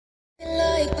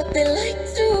but they like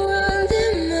to run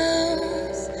their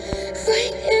mouths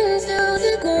right into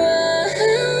the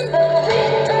ground.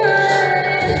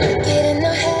 Get in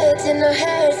our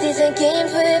heads, these ain't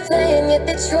games we're playing. Yet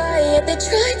they try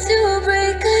to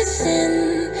break us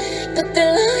in, but the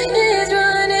line is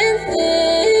running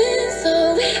thin.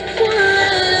 So we won't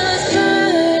let us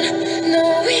burn, no,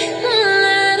 we won't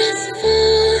let us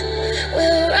fall.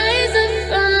 We'll rise up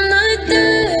from the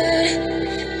dirt,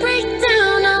 break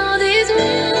down all these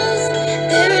walls.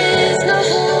 There is no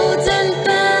holding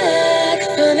back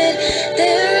from it,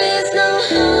 there is no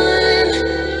harm.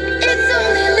 It's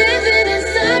only living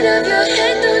inside of your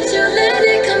head. Don't you let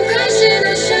it come crashing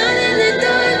and shine in the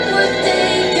dark. We're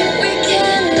thinking we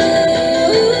can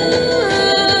lose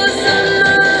our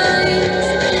minds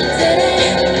today.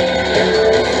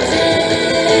 Take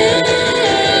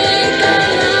our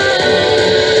minds.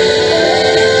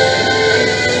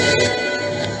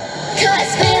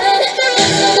 'Cause feeling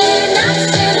easily knocks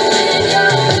in when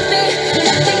you're with me.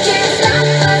 Nothing can stop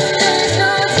us, there's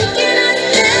no taking us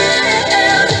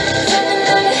down. Something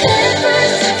on your head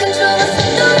first, control us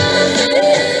with the wrong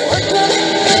thing. We're going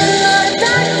in the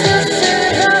dark to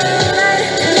survive.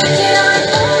 Make it our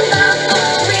own,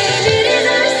 all we need is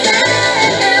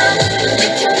ourselves. We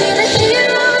can be the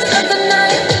heroes of the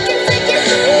night, we can take it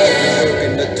higher. Work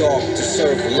in the dark to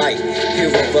serve light,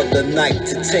 hero of the night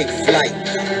to take flight.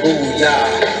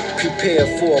 Booyah, prepare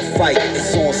for a fight,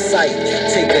 it's on sight.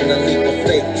 Taking a leap of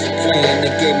faith, playing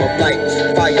the game of life.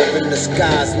 Fire in the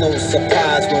skies, no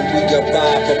surprise when we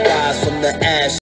arrive, arise from the ash.